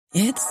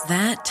It's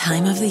that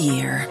time of the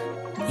year.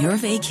 Your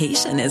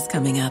vacation is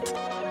coming up.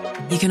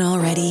 You can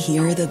already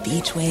hear the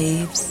beach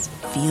waves,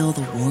 feel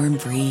the warm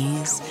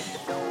breeze,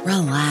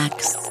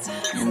 relax,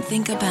 and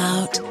think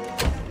about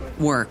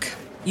work.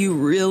 You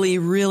really,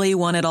 really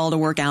want it all to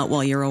work out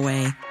while you're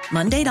away.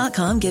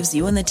 Monday.com gives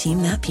you and the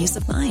team that peace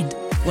of mind.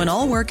 When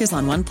all work is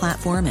on one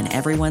platform and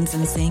everyone's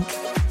in sync,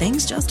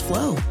 things just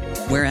flow.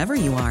 Wherever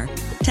you are,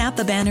 tap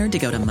the banner to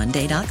go to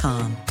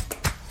Monday.com.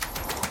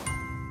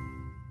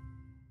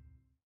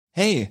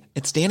 Hey,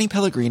 it's Danny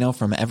Pellegrino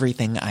from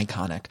Everything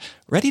Iconic.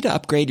 Ready to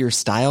upgrade your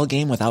style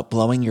game without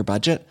blowing your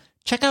budget?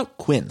 Check out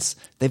Quince.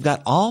 They've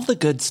got all the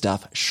good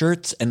stuff,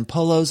 shirts and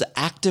polos,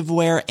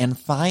 activewear, and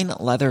fine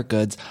leather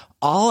goods,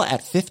 all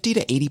at 50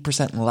 to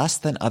 80% less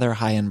than other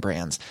high-end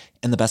brands.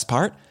 And the best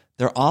part?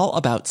 They're all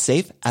about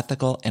safe,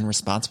 ethical, and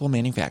responsible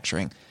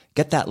manufacturing.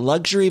 Get that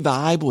luxury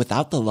vibe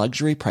without the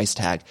luxury price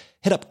tag.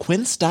 Hit up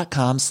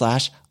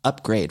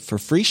quince.com/upgrade for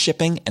free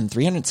shipping and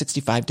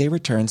 365-day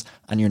returns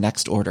on your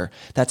next order.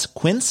 That's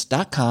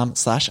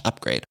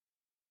quince.com/upgrade.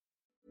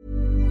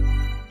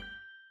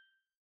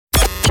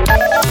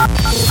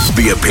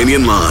 The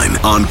Opinion Line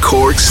on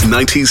Cork's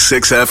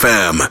 96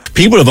 FM.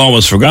 People have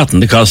almost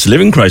forgotten the cost of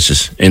living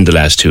crisis in the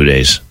last 2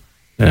 days.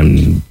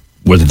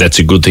 Whether that's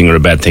a good thing or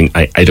a bad thing,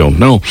 I don't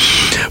know.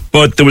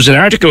 But there was an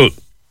article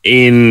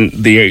in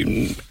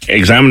the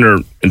Examiner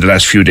in the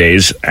last few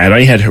days, and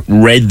I had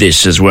read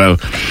this as well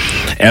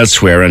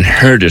elsewhere and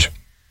heard it.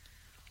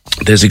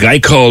 There's a guy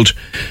called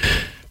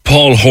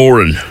Paul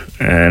Horan,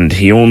 and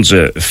he owns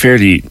a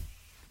fairly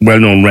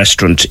well-known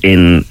restaurant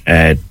in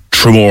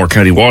Tramore,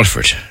 County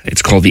Waterford.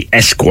 It's called the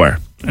Esquire,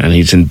 and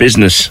he's in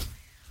business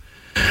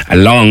a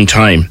long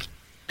time.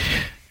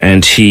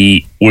 And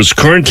he was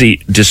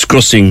currently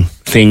discussing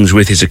things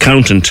with his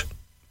accountant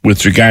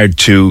with regard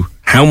to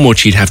how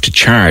much he'd have to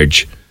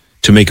charge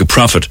to make a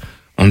profit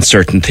on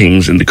certain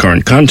things in the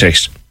current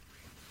context.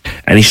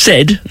 And he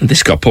said, and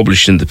this got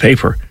published in the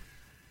paper,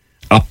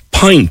 a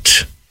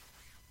pint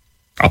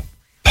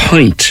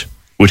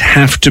would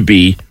have to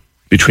be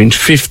between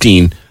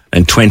 15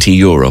 and 20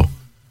 euro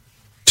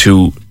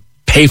to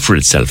pay for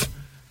itself,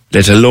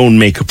 let alone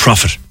make a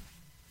profit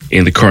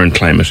in the current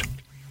climate.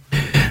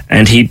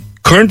 And he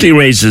currently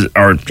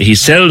he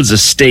sells a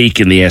steak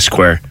in the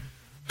Esquire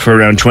for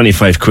around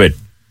 25 quid.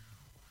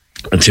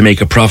 And to make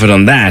a profit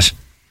on that,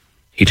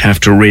 he'd have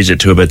to raise it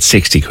to about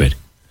 60 quid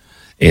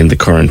in the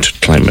current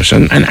climate.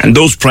 And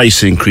those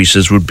price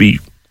increases would be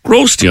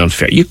grossly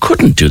unfair. You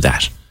couldn't do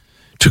that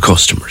to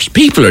customers.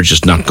 People are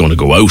just not going to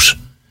go out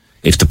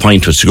if the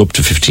pint was to go up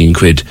to 15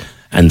 quid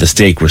and the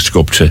steak was to go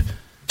up to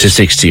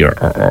 60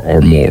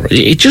 or more.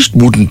 It just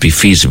wouldn't be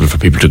feasible for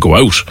people to go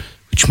out,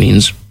 which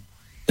means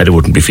that it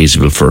wouldn't be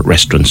feasible for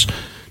restaurants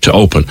to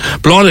open.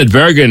 Bláthnaid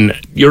Bergin,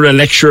 you're a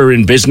lecturer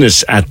in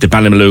business at the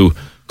Ballymaloe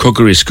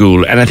Cookery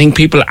School, and I think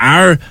people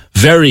are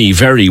very,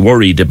 very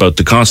worried about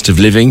the cost of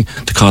living,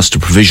 the cost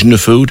of provision of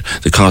food,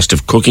 the cost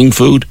of cooking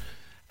food,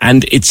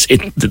 and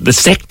the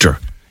sector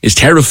is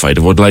terrified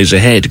of what lies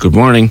ahead. Good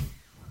morning.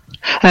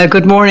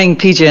 Good morning,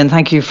 PJ, and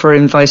thank you for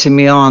inviting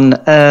me on.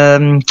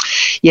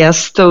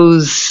 Yes,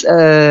 those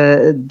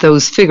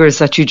figures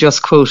that you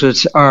just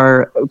quoted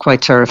are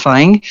quite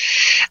terrifying,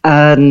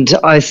 and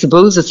I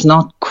suppose it's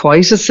not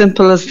quite as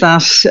simple as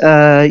that.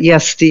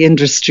 Yes, the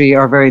industry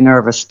are very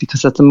nervous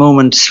because at the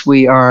moment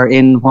we are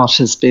in what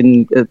has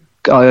been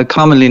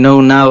commonly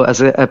known now as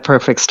a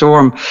perfect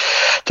storm.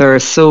 There are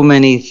so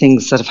many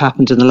things that have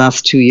happened in the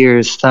last 2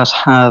 years that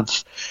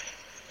have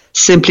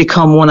simply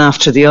come one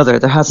after the other.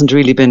 There hasn't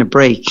really been a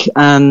break.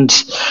 And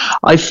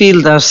I feel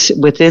that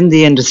within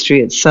the industry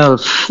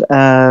itself,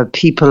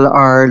 people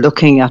are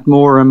looking at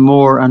more and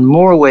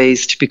more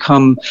ways to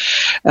become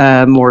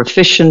more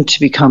efficient,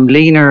 to become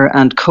leaner.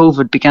 And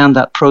COVID began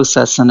that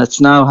process, and it's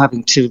now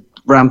having to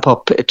ramp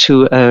up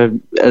to a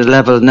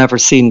level never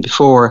seen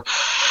before.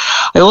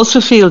 I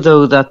also feel,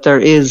 though, that there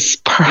is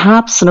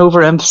perhaps an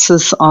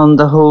overemphasis on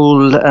the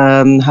whole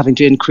having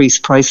to increase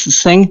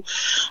prices thing.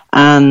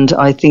 And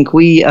I think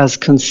we as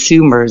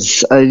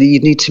consumers,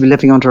 you need to be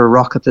living under a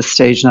rock at this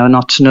stage now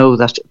not to know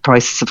that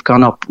prices have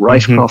gone up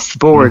right across the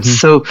board.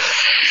 So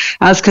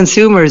as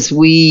consumers,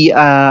 we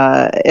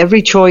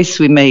every choice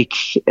we make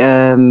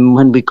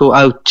when we go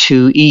out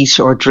to eat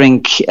or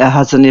drink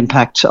has an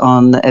impact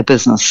on a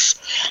business.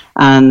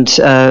 And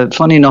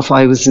funny enough,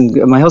 my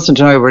husband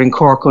and I were in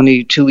Cork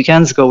only 2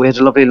 weekends ago. We had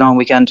a lovely long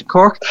weekend in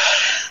Cork.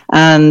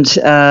 And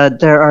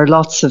there are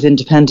lots of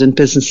independent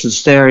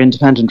businesses there,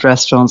 independent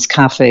restaurants,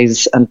 cafes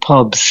and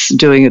pubs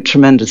doing a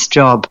tremendous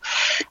job.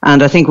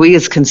 And I think we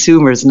as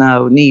consumers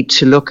now need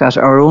to look at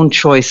our own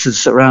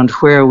choices around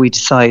where we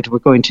decide we're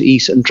going to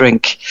eat and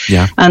drink.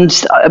 Yeah. And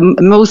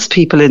most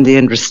people in the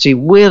industry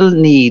will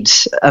need,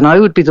 and I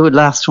would be the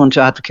last one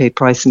to advocate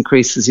price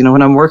increases. You know,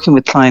 when I'm working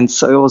with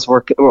clients, I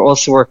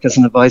also work as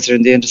an advisor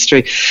in the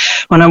industry.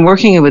 When I'm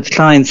working with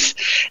clients,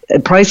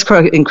 price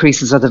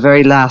increases are the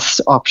very last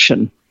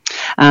option.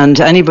 And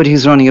anybody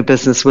who's running a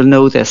business will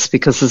know this,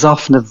 because there's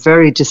often a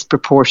very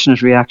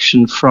disproportionate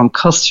reaction from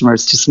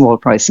customers to small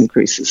price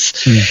increases.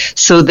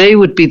 So they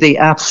would be the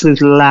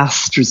absolute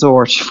last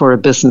resort for a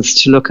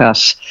business to look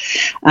at.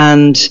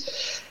 And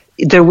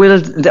there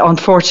will,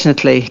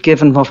 unfortunately,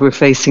 given what we're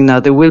facing now,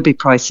 there will be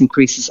price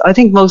increases. I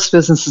think most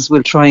businesses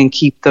will try and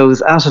keep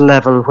those at a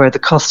level where the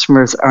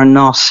customers are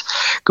not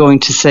going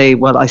to say,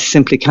 well, I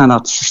simply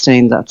cannot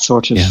sustain that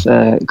sort of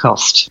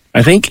cost.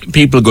 I think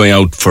people going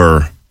out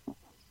for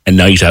a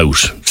night out,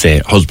 say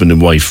husband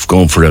and wife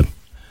going for a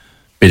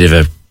bit of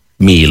a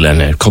meal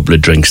and a couple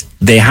of drinks,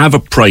 they have a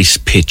price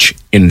pitch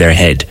in their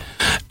head.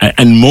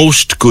 And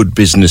most good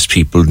business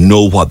people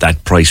know what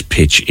that price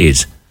pitch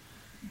is.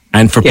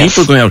 And for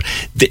people going out,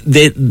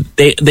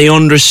 they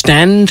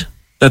understand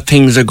that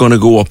things are going to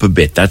go up a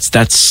bit.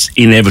 That's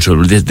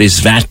inevitable.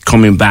 This VAT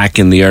coming back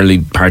in the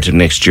early part of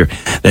next year,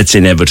 that's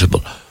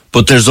inevitable.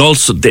 But there's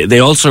also they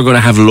also are going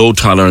to have low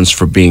tolerance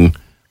for being,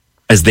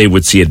 as they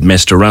would see it,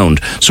 messed around.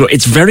 So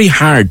it's very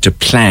hard to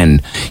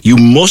plan. You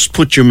must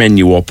put your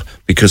menu up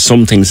because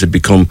some things have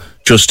become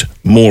just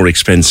more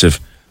expensive,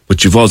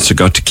 but you've also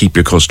got to keep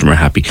your customer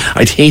happy.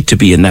 I'd hate to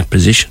be in that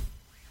position.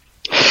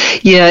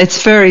 Yeah,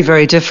 it's very,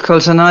 very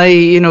difficult. And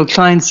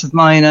clients of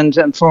mine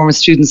and former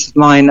students of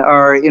mine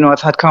are,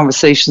 I've had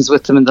conversations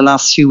with them in the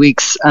last few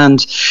weeks,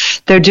 and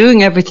they're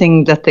doing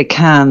everything that they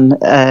can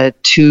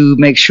to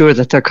make sure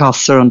that their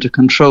costs are under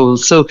control.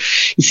 So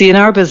you see, in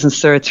our business,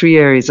 there are 3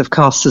 areas of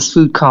costs: there's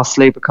food costs,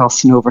 labour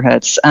costs and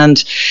overheads.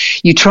 And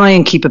you try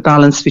and keep a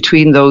balance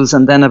between those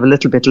and then have a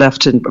little bit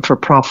left for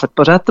profit.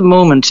 But at the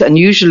moment, and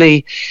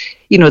usually,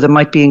 there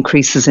might be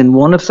increases in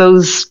one of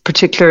those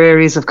particular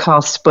areas of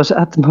cost, but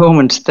at the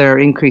moment there are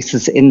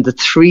increases in the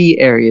 3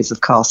 areas of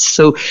cost.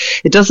 So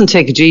it doesn't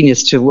take a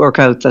genius to work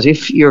out that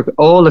if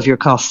all of your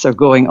costs are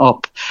going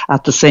up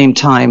at the same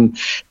time,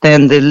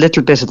 then the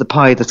little bit of the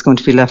pie that's going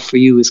to be left for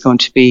you is going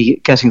to be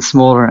getting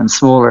smaller and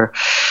smaller.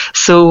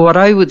 So what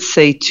I would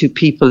say to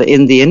people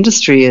in the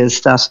industry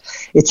is that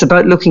it's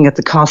about looking at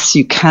the costs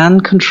you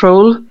can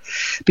control,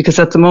 because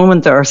at the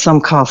moment there are some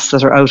costs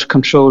that are out of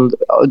control.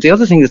 The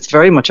other thing that's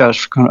very much out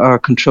of our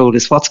control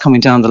is what's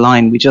coming down the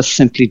line. We just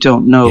simply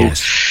don't know.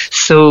 Yes.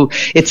 So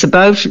it's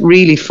about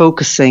really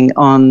focusing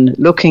on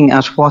looking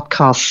at what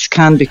costs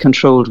can be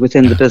controlled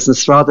within the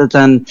business, rather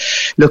than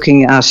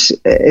looking at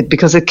it,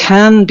 because it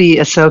can be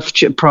a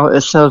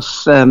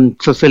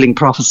self-fulfilling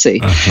prophecy.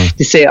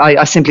 You say,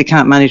 I simply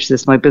can't manage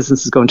this, my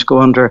business is going to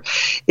go under.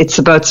 It's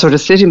about sort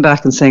of sitting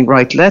back and saying,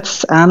 right,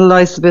 let's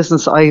analyse the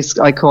business. I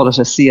call it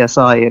a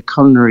CSI, a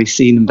culinary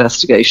scene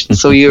investigation.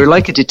 So you're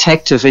like a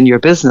detective in your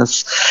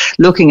business,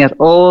 looking at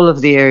all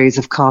of the areas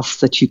of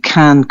costs that you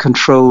can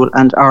control,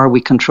 and are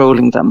we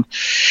controlling them?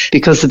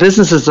 Because the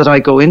businesses that I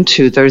go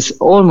into, there's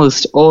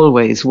almost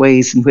always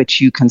ways in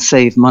which you can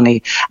save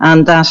money,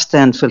 and that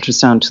then filters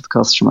down to the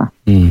customer.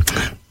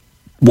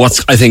 What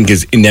I think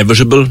is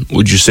inevitable,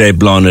 would you say,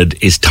 Bláthnaid,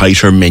 is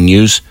tighter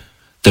menus.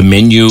 The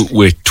menu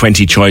with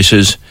 20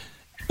 choices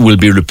will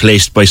be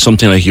replaced by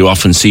something like you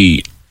often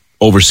see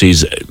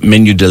overseas,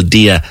 Menu del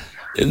Dia.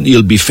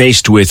 You'll be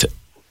faced with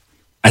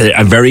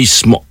a very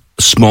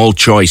small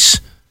choice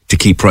to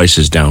keep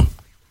prices down.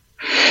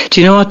 Do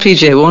you know what,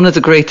 PJ? One of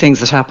the great things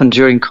that happened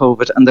during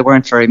COVID, and there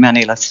weren't very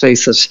many, let's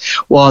face it,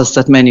 was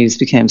that menus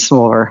became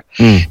smaller.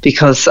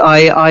 Because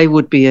I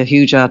would be a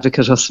huge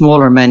advocate of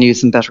smaller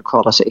menus and better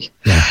quality.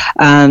 Yeah.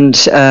 And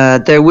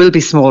there will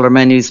be smaller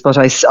menus, but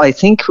I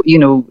think,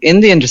 in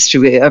the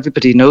industry,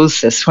 everybody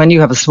knows this. When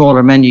you have a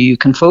smaller menu, you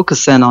can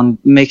focus then on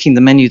making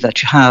the menu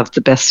that you have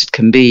the best it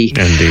can be.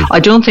 Indeed. I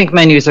don't think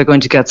menus are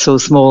going to get so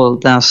small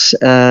that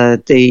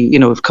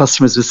if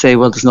customers would say,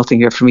 well, there's nothing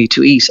here for me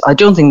to eat. I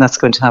don't think that's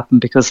going to happen,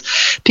 because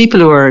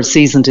people who are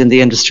seasoned in the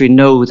industry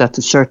know that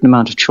a certain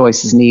amount of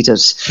choice is needed.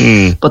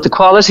 But the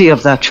quality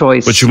of that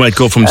choice... But you might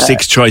go from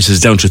 6 choices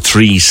down to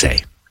 3,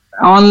 say.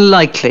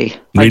 Unlikely.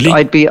 Really?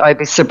 I'd be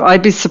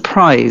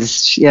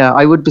surprised. Yeah,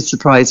 I would be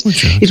surprised.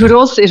 Okay.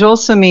 It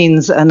also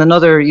means, and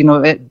another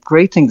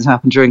great thing that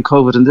happened during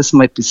COVID, and this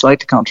might be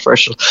slightly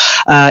controversial,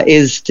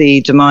 is the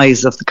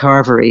demise of the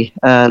carvery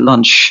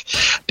lunch,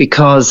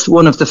 because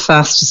one of the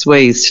fastest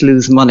ways to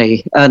lose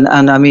money, and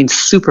I mean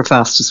super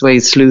fastest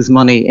ways to lose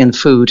money in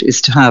food,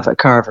 is to have a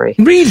carvery.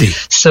 Really?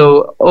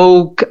 So,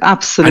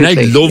 absolutely. And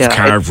I love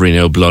carvery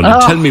now,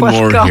 Bláthnaid. Tell me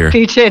more God, here.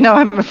 PJ, no,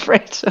 I'm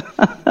afraid.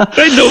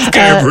 I love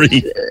carvery.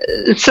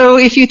 So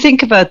if you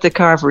think about the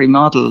carvery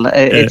model,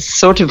 it's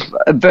sort of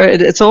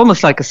it's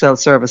almost like a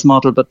self-service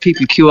model, but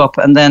people queue up,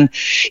 and then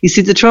you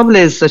see the trouble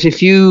is that if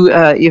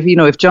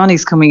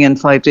Johnny's coming in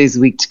 5 days a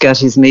week to get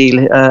his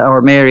meal,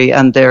 or Mary,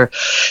 and they're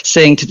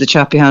saying to the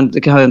chap behind the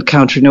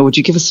counter, would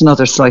you give us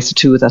another slice or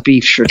 2 of that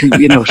beef? Sure,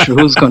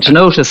 who's going to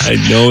notice? I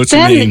know what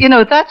then you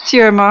mean. That's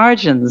your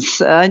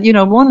margins.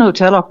 One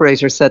hotel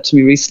operator said to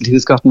me recently,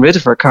 who's gotten rid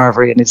of her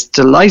carvery and is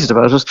delighted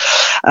about it,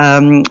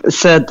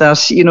 said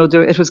that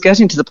it was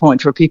getting to the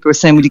point where people were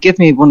saying, will you give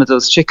me one of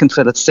those chicken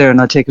fillets there and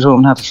I'll take it home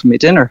and have it for my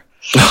dinner?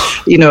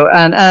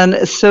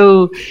 and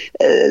so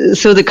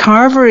the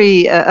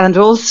carvery, and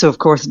also of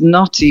course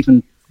not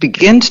even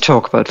begin to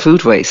talk about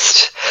food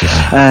waste.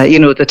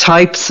 The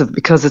types of,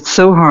 because it's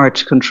so hard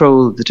to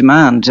control the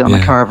demand on a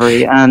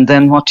carvery, and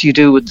then what do you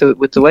do with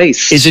the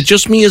waste? Is it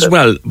just me as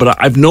well?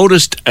 But I've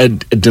noticed a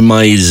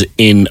demise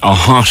in a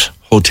hot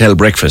hotel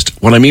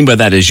breakfast. What I mean by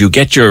that is you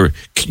get your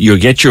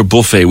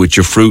buffet with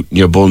your fruit and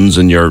your buns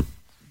and your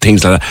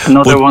things like that.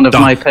 Another one of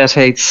my pet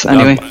hates.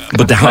 Anyway,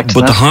 but the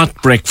hot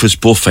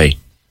breakfast buffet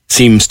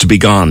seems to be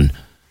gone.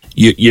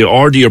 You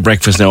order your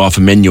breakfast now off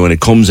a menu and it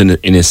comes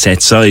in a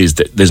set size.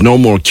 There's no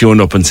more queuing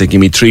up and saying,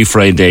 give me 3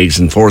 fried eggs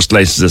and 4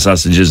 slices of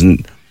sausages,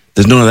 and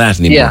there's none of that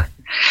anymore. Yeah.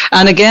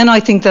 And again, I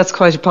think that's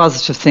quite a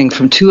positive thing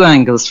from 2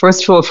 angles.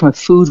 First of all, from a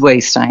food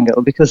waste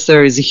angle, because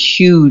there is a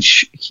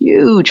huge,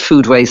 huge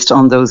food waste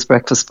on those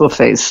breakfast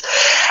buffets.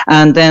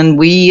 And then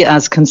we,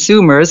 as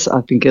consumers,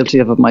 I've been guilty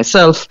of it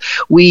myself,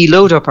 we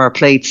load up our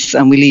plates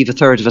and we leave a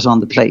third of it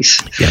on the plate.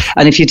 Yeah.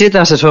 And if you did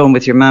that at home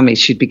with your mammy,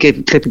 she'd be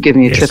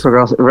giving you a clip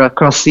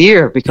across the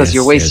ear because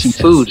you're wasting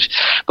food.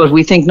 But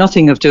we think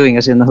nothing of doing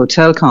it in the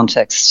hotel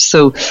context.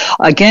 So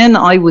again,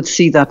 I would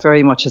see that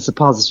very much as a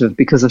positive,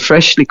 because a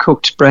freshly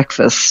cooked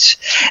breakfast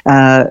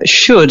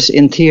should,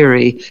 in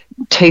theory,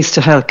 taste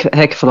a heck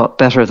of a lot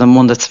better than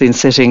one that's been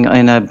sitting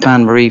in a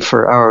bain-marie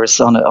for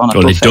hours on a buffet.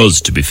 Well, it does,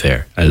 to be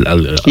fair.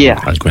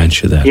 I'll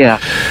grant you that. Yeah.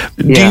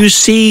 Do you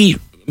see,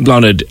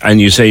 Bláthnaid,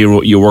 and you say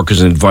you work as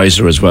an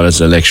advisor as well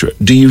as a lecturer,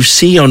 do you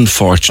see,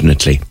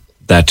 unfortunately,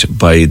 that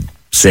by,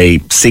 say,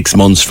 6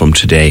 months from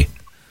today,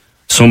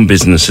 some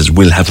businesses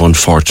will have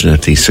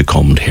unfortunately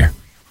succumbed here?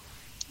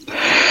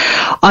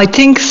 I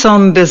think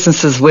some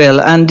businesses will,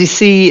 and you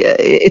see,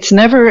 it's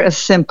never as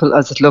simple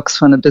as it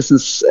looks when a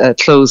business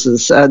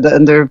closes. And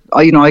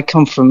I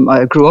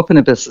grew up in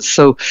a business,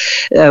 so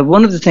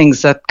one of the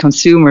things that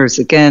consumers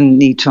again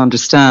need to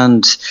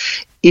understand,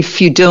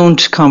 if you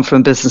don't come from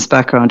a business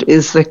background,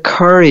 is the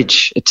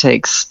courage it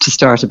takes to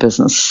start a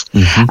business,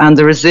 and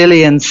the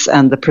resilience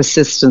and the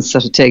persistence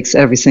that it takes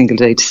every single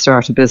day to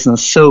start a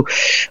business. So,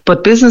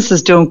 but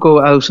businesses don't go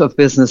out of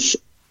business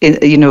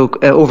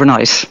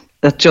overnight.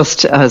 That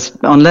just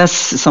unless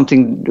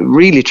something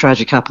really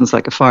tragic happens,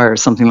 like a fire or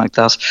something like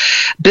that,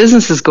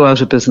 businesses go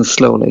out of business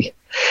slowly.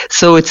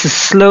 So it's a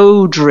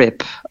slow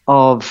drip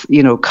of,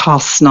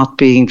 costs not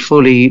being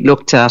fully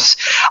looked at.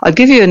 I'll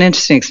give you an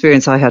interesting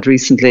experience I had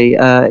recently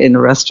in a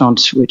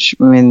restaurant, which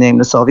remain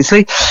nameless,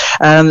 obviously.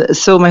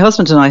 So my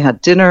husband and I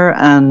had dinner,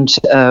 and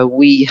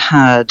we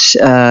had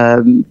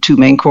 2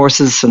 main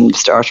courses and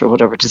starter,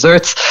 whatever,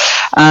 desserts.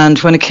 And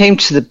when it came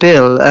to the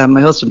bill,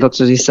 my husband looked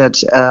at it, he said,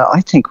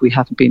 I think we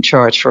haven't been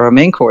charged for our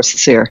main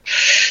courses here.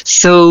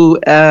 So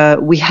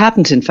we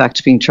hadn't, in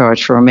fact, been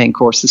charged for our main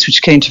courses,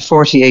 which came to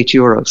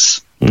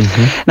 €48.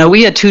 Now,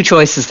 we had 2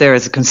 choices there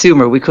as a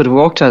consumer. We could have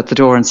walked out the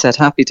door and said,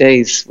 happy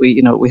days,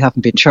 we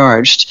haven't been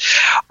charged.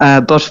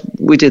 But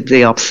we did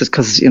the opposite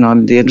because, I'm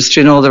in the industry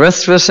and all the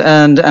rest of it.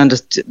 And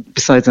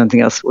besides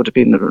anything else, it would have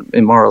been an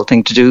immoral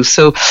thing to do.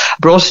 So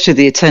brought it to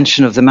the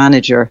attention of the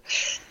manager.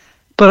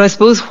 But I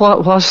suppose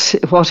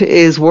what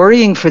is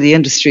worrying for the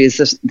industry is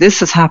that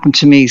this has happened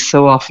to me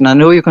so often. I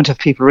know you're going to have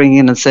people ringing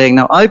in and saying,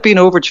 now, I've been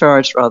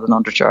overcharged rather than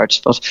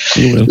undercharged, but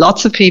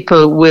lots of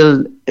people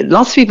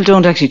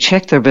don't actually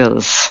check their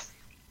bills.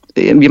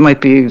 You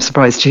might be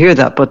surprised to hear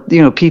that, but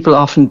people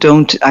often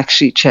don't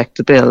actually check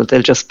the bill.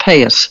 They'll just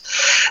pay it.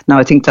 Now,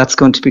 I think that's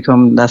going to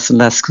become less and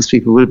less because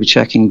people will be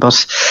checking.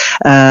 But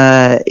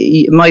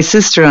my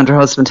sister and her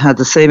husband had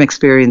the same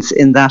experience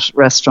in that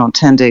restaurant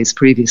 10 days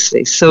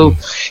previously. So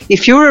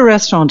if you're a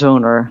restaurant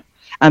owner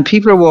and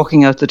people are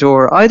walking out the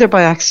door, either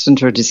by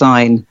accident or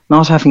design,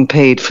 not having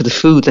paid for the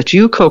food that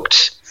you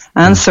cooked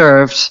and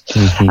served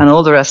and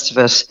all the rest of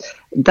it,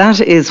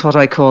 that is what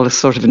I call a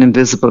sort of an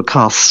invisible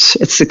cost.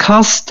 It's the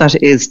cost that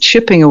is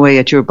chipping away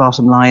at your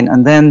bottom line.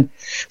 And then,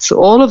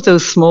 so all of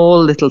those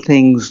small little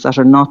things that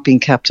are not being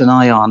kept an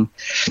eye on,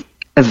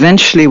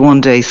 eventually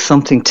one day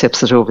something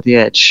tips it over the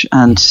edge.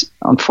 And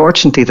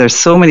unfortunately, there's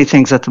so many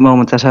things at the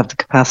moment that have the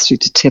capacity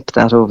to tip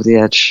that over the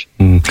edge.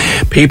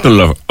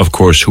 People, of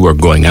course, who are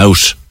going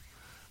out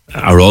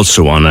are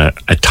also on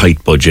a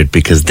tight budget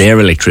because their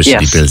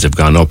electricity bills have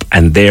gone up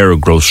and their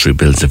grocery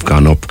bills have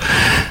gone up.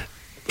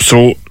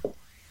 So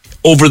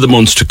over the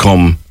months to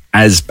come,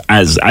 as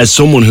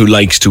someone who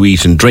likes to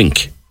eat and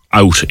drink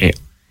out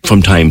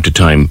from time to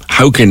time,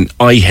 how can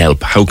I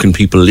help? How can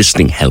people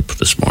listening help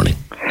this morning?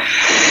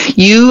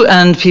 You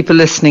and people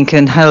listening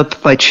can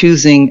help by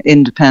choosing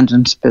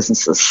independent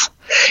businesses.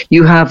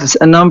 You have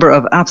a number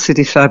of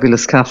absolutely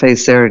fabulous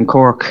cafes there in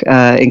Cork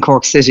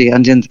City,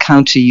 and in the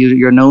county.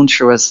 You're known,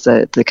 sure, as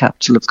the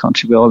capital of the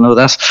country. We all know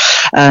that.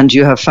 And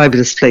you have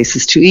fabulous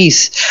places to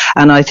eat.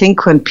 And I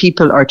think when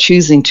people are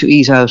choosing to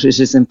eat out,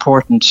 it is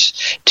important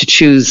to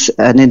choose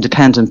an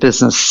independent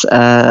business.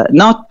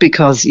 Not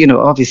because,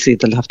 obviously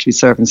they'll have to be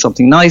serving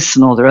something nice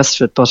and all the rest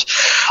of it, but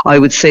I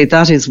would say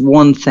that is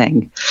one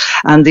thing.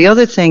 And the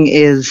other thing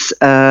is,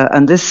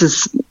 and this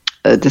is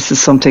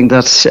something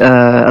that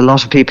a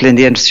lot of people in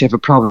the industry have a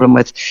problem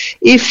with.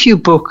 If you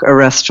book a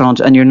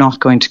restaurant and you're not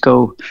going to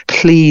go,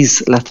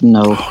 please let them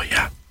know. Oh,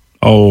 yeah.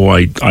 Oh,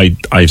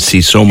 I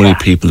see so many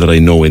people that I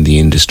know in the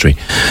industry,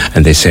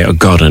 and they say, "Oh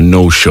God, a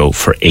no-show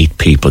for 8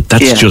 people.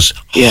 That's just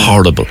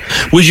horrible."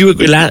 Would you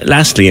agree?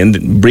 Lastly,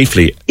 and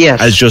briefly,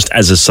 as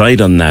a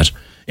side on that,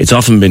 it's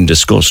often been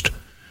discussed.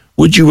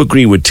 Would you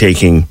agree with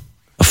taking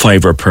a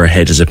 $5 per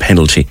head as a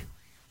penalty?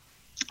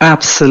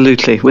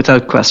 Absolutely,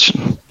 without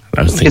question.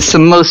 It's the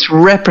most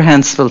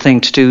reprehensible thing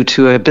to do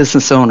to a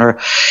business owner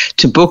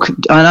to book.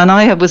 And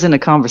I was in a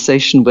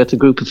conversation with a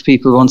group of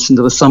people once, and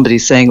there was somebody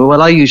saying,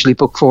 well, I usually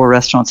book 4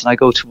 restaurants and I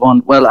go to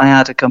 1. Well, I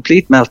had a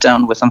complete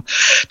meltdown with them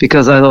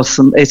because I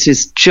thought it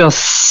is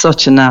just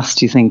such a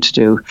nasty thing to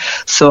do.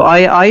 So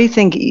I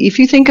think if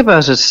you think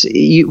about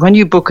it, when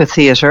you book a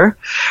theatre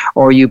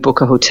or you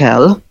book a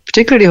hotel,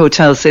 particularly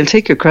hotels, they'll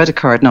take your credit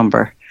card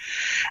number.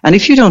 And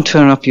if you don't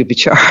turn up, you'll be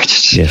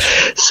charged.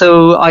 Yes.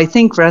 So I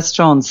think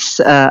restaurants,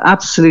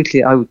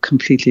 absolutely, I would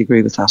completely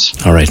agree with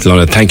that. All right,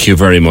 Lorna, thank you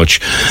very much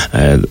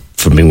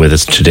for being with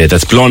us today.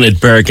 That's Bláthnaid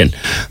Bergin,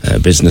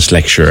 business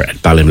lecturer at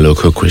Ballymaloe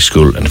Cookery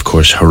School, and of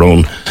course her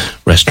own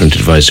restaurant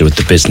advisor with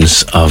the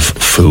business of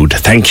food.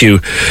 Thank you,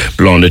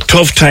 Bláthnaid.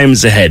 Tough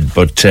times ahead,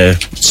 but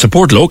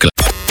support local.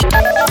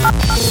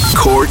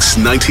 Cork's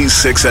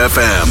 96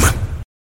 FM.